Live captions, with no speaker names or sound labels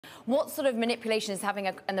What sort of manipulation is having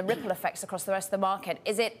and the ripple effects across the rest of the market?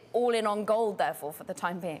 Is it all in on gold, therefore, for the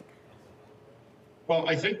time being? Well,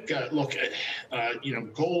 I think, look,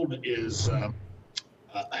 gold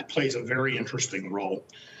plays a very interesting role.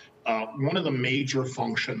 One of the major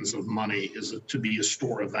functions of money is to be a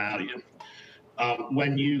store of value.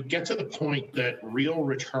 When you get to the point that real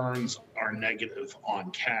returns are negative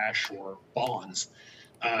on cash or bonds,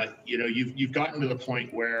 you've gotten to the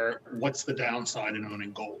point where what's the downside in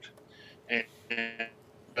owning gold? And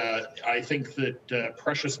I think that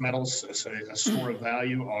precious metals as a store of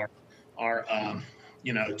value are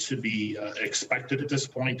to be expected at this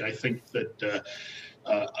point. I think that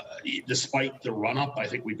despite the run-up, I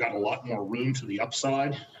think we've got a lot more room to the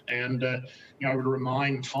upside. And I would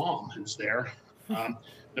remind Tom, who's there,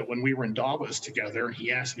 that when we were in Davos together,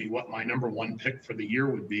 he asked me what my #1 pick for the year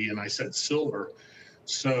would be, and I said silver.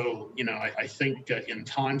 So, I think in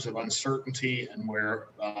times of uncertainty and where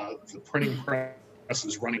the printing press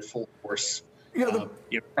is running full force,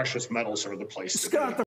 precious metals are the place to be.